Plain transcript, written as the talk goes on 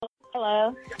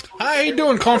Hello. Hi, how you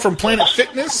doing? Calling from Planet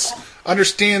Fitness.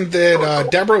 Understand that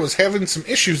Deborah was having some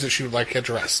issues that she would like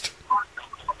addressed.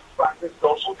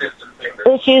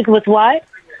 Issues with what?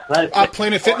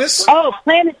 Planet Fitness? Oh,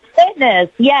 Planet Fitness,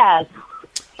 yes.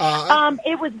 Uh,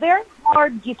 It was very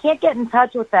hard. You can't get in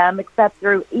touch with them except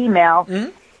through email.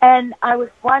 Mhm. And I was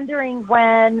wondering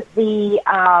when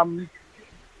the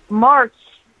March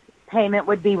payment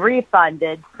would be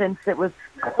refunded since it was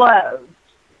closed.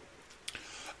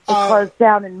 It closed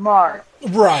down in March.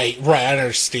 Right, I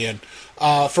understand.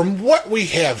 From what we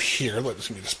have here, let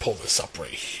me just pull this up right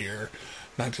here.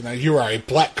 99, you are a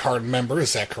Black Card member,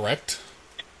 is that correct?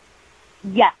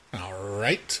 Yes. All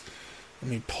right.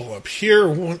 Let me pull up here.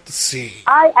 Let's see.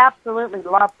 I absolutely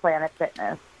love Planet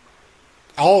Fitness.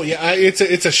 Oh yeah, it's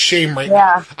a shame right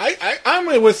Yeah. now. I'm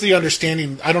with the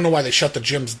understanding. I don't know why they shut the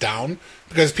gyms down,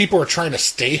 because people are trying to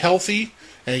stay healthy,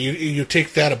 and you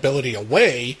take that ability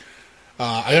away.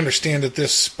 I understand that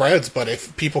this spreads, but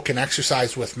if people can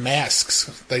exercise with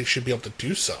masks, they should be able to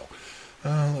do so.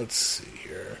 Let's see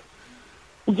here.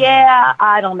 Yeah,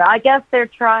 I don't know. I guess they're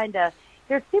trying to.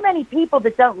 There's too many people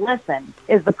that don't listen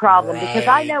is the problem. Because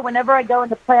I Right. know whenever I go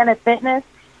into Planet Fitness,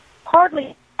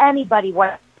 hardly anybody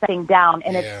wipes thing down,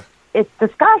 and Yeah. it's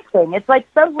disgusting. It's like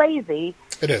so lazy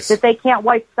It is. that they can't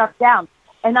wipe stuff down.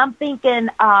 And I'm thinking,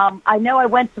 I know I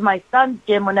went to my son's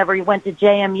gym whenever he went to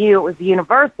JMU. It was the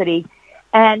university,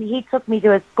 and he took me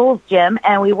to his school's gym,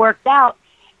 and we worked out.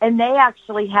 And they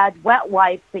actually had wet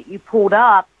wipes that you pulled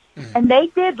up, and they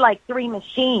did like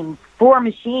 4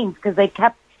 machines, because they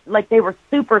kept like they were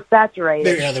super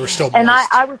saturated. They were still And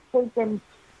moist. I was thinking,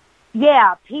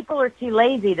 yeah, people are too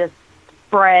lazy to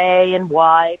spray and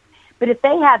wipe. But if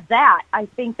they had that, I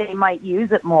think they might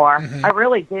use it more. I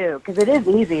really do, because it is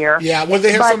easier. Yeah, when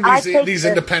they have But some I of think these that-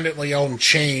 independently owned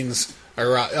chains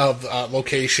or of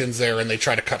locations there, and they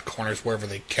try to cut corners wherever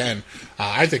they can,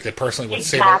 I think they personally would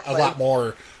save a Exactly. lot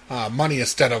more money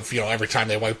instead of every time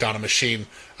they wipe down a machine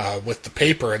with the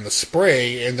paper and the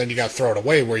spray, and then you got to throw it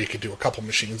away, where you could do a couple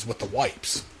machines with the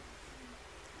wipes.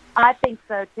 I think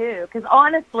so too. Because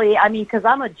honestly, I mean, because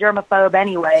I'm a germaphobe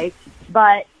anyway.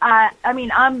 But I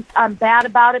mean, I'm bad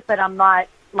about it, but I'm not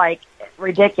like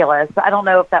ridiculous. I don't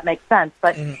know if that makes sense,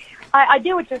 but I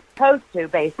do what you're supposed to,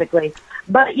 basically.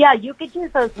 But yeah, you could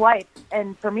use those wipes,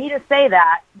 and for me to say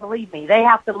that, believe me, they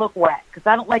have to look wet, because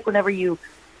I don't like whenever you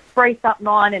spray something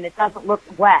on and it doesn't look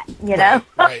wet. You know,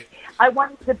 Right. I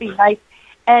want it to be nice,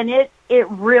 and it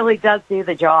really does do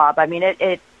the job. I mean,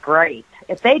 it's great.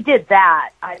 If they did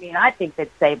that, I mean, I think they'd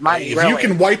save money. If really. you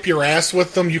can wipe your ass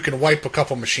with them, you can wipe a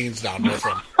couple machines down with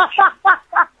them.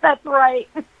 That's right.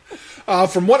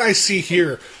 From what I see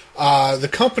here, the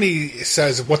company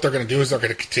says what they're going to do is they're going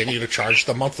to continue to charge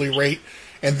the monthly rate,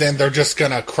 and then they're just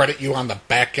going to credit you on the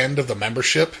back end of the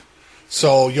membership.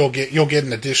 So you'll get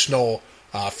an additional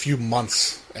few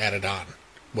months added on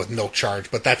with no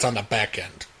charge, but that's on the back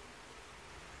end.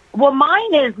 Well,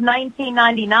 mine is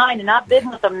 $19.99, and I've been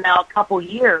with them now a couple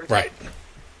years. Right.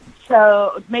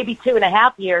 So maybe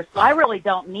 2.5 years. So I really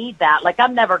don't need that. Like,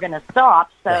 I'm never going to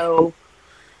stop. So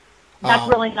that's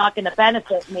really not going to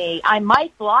benefit me. I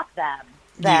might block them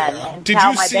then and Did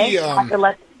tell you my see, bank not to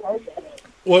let them go.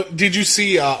 Well, did you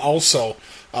see also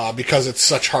because it's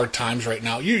such hard times right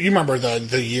now? You remember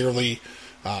the yearly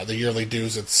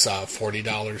dues? It's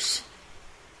 $40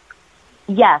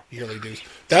 Yes. yearly dues.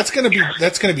 That's gonna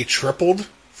be tripled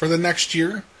for the next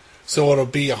year, so it'll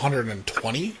be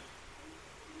 120.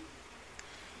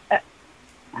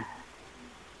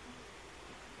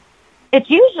 It's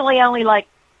usually only like,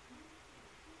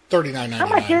 $39.99. How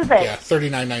much is it? Yeah,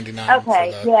 $39.99.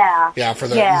 okay, for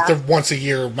the, yeah. for the once a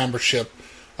year membership,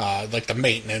 like the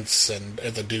maintenance and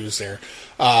the dues there.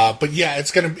 But yeah,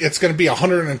 it's gonna be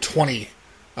 120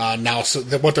 now. So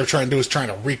what they're trying to do is trying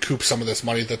to recoup some of this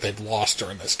money that they've lost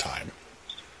during this time.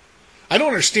 I don't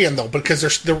understand though,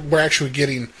 because we're actually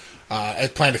getting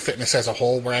at Planet Fitness as a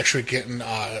whole, we're actually getting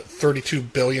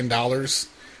 $32 billion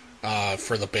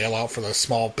for the bailout, for the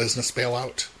small business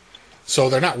bailout. So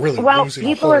they're not really losing a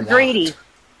people whole are greedy. lot.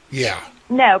 Yeah.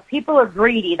 No, people are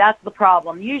greedy. That's the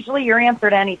problem. Usually your answer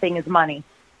to anything is money.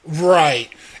 Right.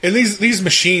 And these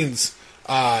machines,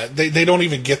 they don't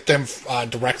even get them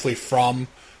directly from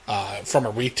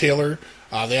a retailer.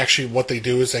 They actually, what they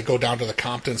do is they go down to the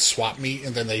Compton swap meet,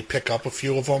 and then they pick up a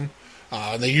few of them.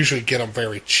 And they usually get them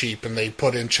very cheap, and they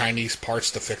put in Chinese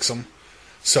parts to fix them.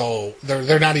 So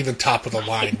they're not even top of the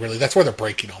line, really. That's why they're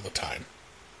breaking all the time.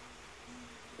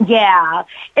 Yeah.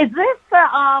 Is this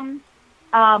the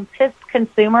PISC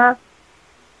consumer?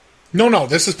 No,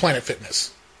 this is Planet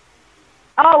Fitness.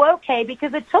 Oh, okay,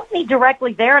 because it took me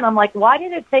directly there, and I'm like, why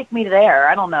did it take me there?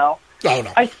 I don't know. Oh,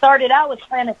 no. I started out with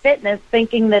Planet Fitness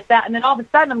thinking that, and then all of a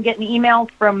sudden I'm getting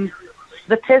emails from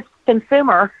the pissed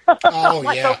consumer. Oh,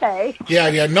 like, yeah. okay.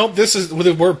 Yeah. Nope, this is, with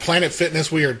the word Planet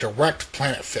Fitness, we are direct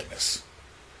Planet Fitness.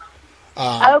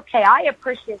 Okay, I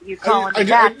appreciate you calling me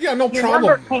back. Yeah, no Your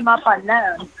problem. number came up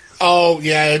unknown. Oh,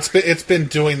 yeah, it's been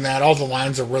doing that. All the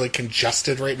lines are really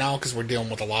congested right now because we're dealing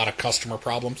with a lot of customer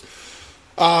problems.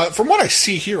 From what I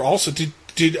see here, also, did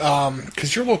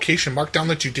because your location marked down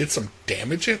that you did some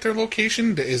damage at their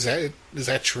location? Is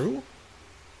that true?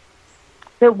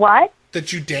 The what?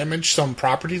 That you damaged some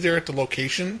property there at the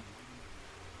location?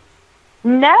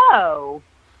 No.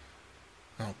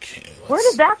 Okay. Where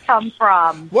did that come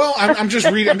from? Well, I'm just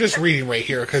reading. I'm just reading right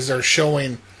here because they're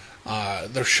showing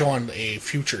a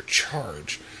future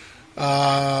charge.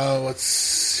 Let's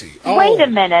see. Oh, wait a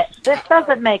minute. This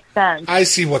doesn't make sense. I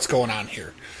see what's going on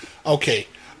here. Okay.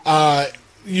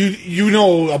 You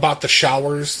know about the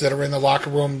showers that are in the locker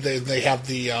room? They have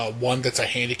the one that's a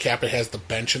handicap. It has the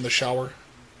bench in the shower.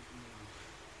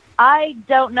 I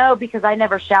don't know because I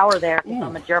never shower there because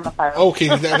I'm a germaphobe. Okay,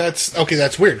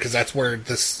 that's weird because that's where it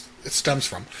stems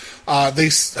from.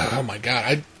 Oh my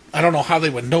god, I don't know how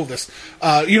they would know this.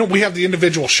 We have the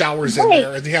individual showers in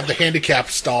there, and they have the handicap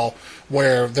stall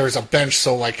where there's a bench.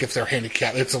 So, like, if they're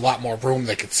handicapped, it's a lot more room.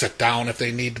 They could sit down if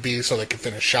they need to be, so they can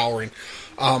finish showering.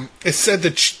 It said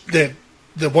that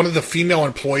one of the female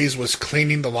employees was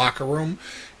cleaning the locker room,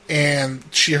 and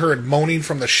she heard moaning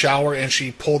from the shower, and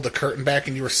she pulled the curtain back,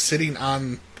 and you were sitting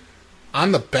on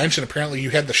the bench, and apparently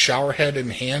you had the shower head in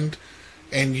hand,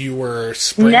 and you were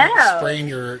spraying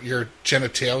your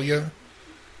genitalia.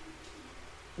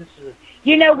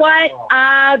 You know what?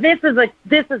 This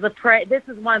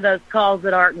is one of those calls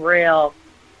that aren't real.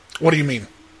 What do you mean?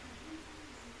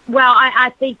 Well,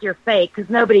 I think you're fake because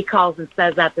nobody calls and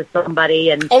says that to somebody.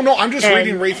 And oh no, I'm just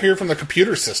reading right here from the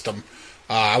computer system.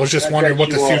 I was just wondering what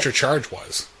the future charge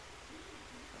was.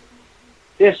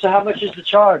 Yeah, so how much is the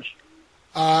charge?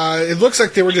 It looks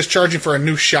like they were just charging for a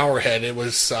new shower head. It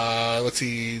was let's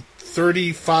see,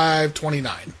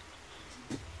 $35.29.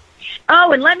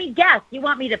 Oh, and let me guess, you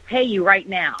want me to pay you right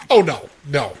now? Oh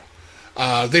no.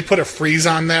 They put a freeze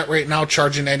on that right now,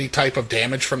 charging any type of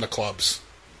damage from the clubs.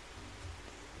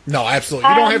 No, absolutely.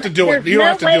 You don't have to do it. You don't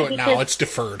have to do it now. It's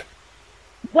deferred.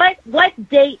 What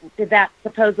date did that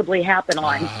supposedly happen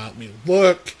on? Let me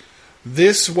look.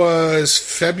 This was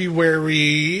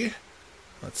February.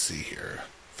 Let's see here.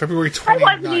 February 29th. I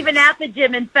wasn't even at the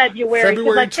gym in February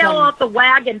because I fell off the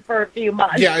wagon for a few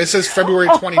months. Yeah, it says February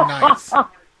 29th.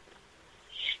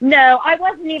 No, I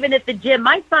wasn't even at the gym.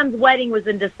 My son's wedding was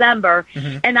in December,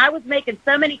 and I was making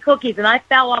so many cookies, and I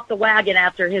fell off the wagon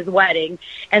after his wedding,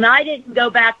 and I didn't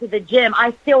go back to the gym.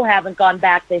 I still haven't gone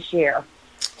back this year.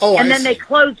 Oh, and then they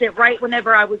closed it right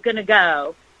whenever I was going to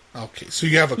go. Okay, so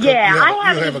you have a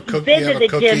I haven't been to the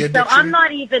gym, addiction? so I'm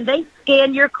not even. They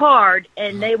scan your card,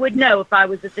 and they would know if I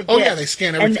was at the gym. Oh yeah, they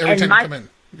scan every time you come in.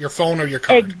 Your phone or your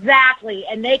card. Exactly,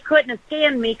 and they couldn't have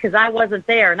scanned me because I wasn't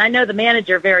there. And I know the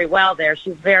manager very well there.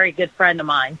 She's a very good friend of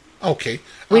mine. Okay.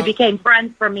 We became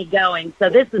friends from me going. So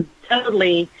this is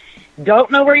totally, don't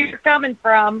know where you're coming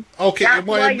from. Okay,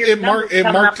 well, it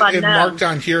marked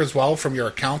on here as well from your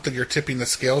account that you're tipping the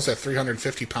scales at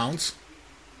 350 pounds.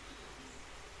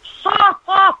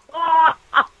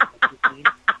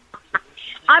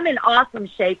 I'm in awesome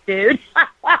shape, dude.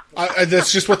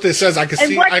 That's just what this says. I can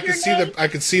see. My name's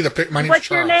What's Charles.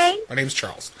 your name? My name's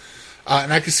Charles.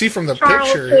 And I can see from the Charles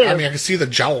picture. too. I can see the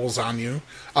jowls on you.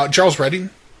 Charles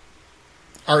Redding.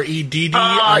 Redding.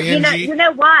 You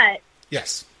know what?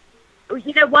 Yes.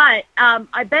 You know what?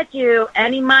 I bet you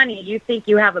any money you think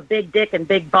you have a big dick and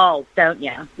big balls, don't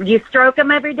you? You stroke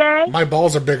them every day? My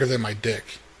balls are bigger than my dick.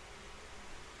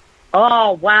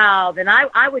 Oh, wow. Then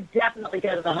I would definitely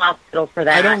go to the hospital for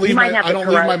that. I don't leave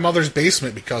my mother's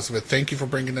basement because of it. Thank you for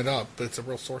bringing it up, but it's a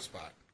real sore spot.